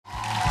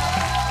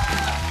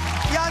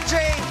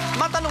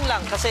tanong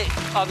lang, kasi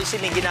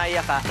obviously may ginaya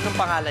ka. Anong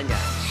pangalan niya?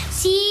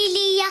 Si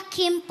Leah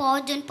Kim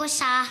po, dun po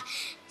sa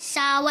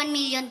 1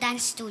 Million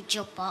Dance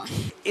Studio po.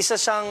 Isa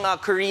siyang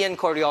Korean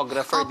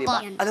choreographer, Opo. di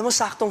ba? Alam mo,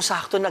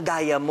 saktong-sakto na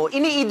gaya mo.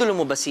 Iniidolo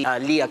mo ba si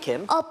Leah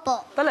Kim?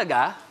 Opo.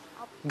 Talaga?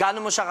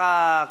 Gaano mo siya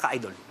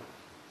ka-idol?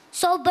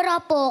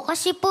 Sobra po.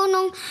 Kasi po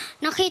nung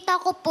nakita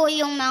ko po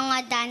yung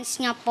mga dance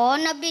niya po,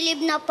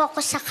 nabilib na po ako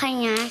sa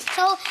kanya.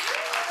 So,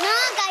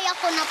 nagagaya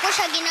ko na po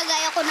siya,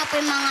 ginagaya ko na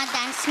po yung mga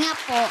dance niya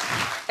po.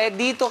 Eh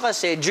dito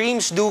kasi,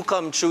 dreams do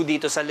come true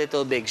dito sa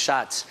Little Big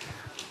Shots.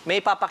 May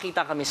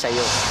papakita kami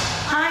sa'yo.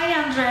 Hi,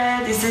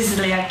 Yandrei. This is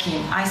Leah Kim.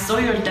 I saw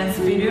your dance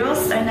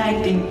videos and I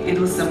think it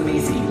was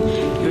amazing.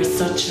 You're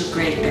such a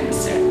great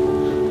dancer.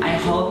 I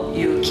hope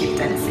you keep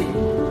dancing.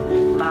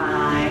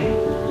 Bye.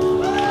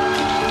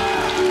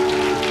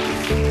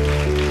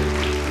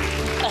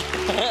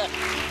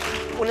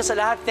 Una sa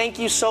lahat,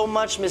 thank you so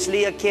much, Miss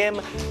Leah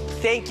Kim.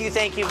 Thank you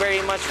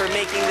very much for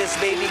making this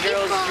baby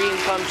girl's dream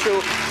come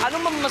true.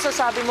 Ano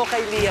masasabi mo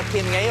kay Leah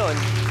Kim ngayon?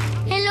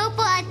 Hello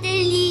po, Ate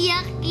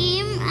Leah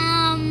Kim.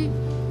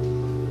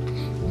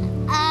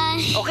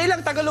 Okay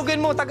lang, Tagalogin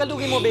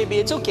mo,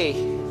 baby. It's okay.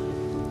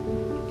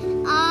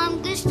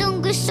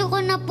 Gustong-gusto ko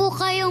na po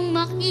kayong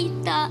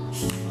makita.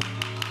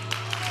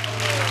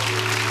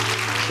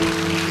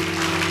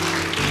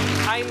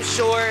 I'm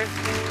sure,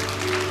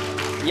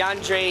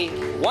 Yandrei,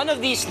 one of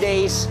these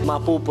days,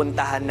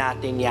 mapupuntahan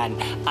natin yan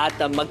at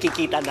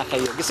magkikita na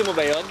kayo. Gusto mo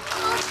ba yun?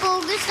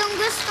 Opo,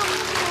 gustong-gusto ko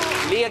po.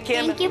 Leah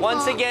Kim, Thank you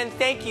once po. again,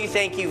 thank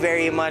you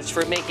very much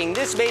for making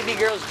this baby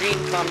girl's dream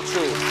come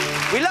true.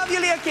 We love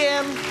you, Leah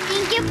Kim.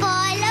 Thank you po.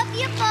 I love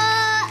you po.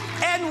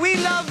 And we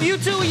love you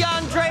too,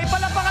 Yandrei.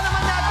 Palapakan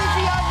naman natin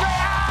si Yandrei.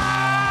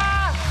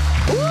 Ah!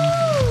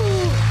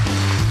 Woo!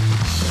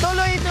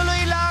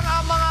 Tuloy-tuloy lang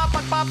ang mga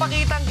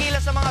pagpapakitang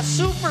kilos sa mga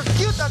super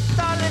cute at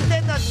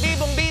talented at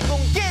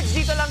bibong-bibong kids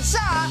dito lang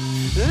sa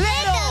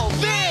Little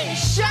Big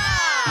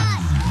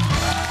Shots!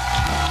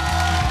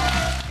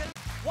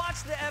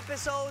 Watch the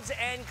episodes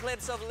and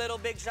clips of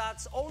Little Big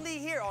Shots only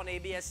here on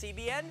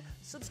ABS-CBN.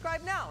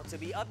 Subscribe now to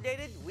be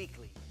updated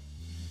weekly.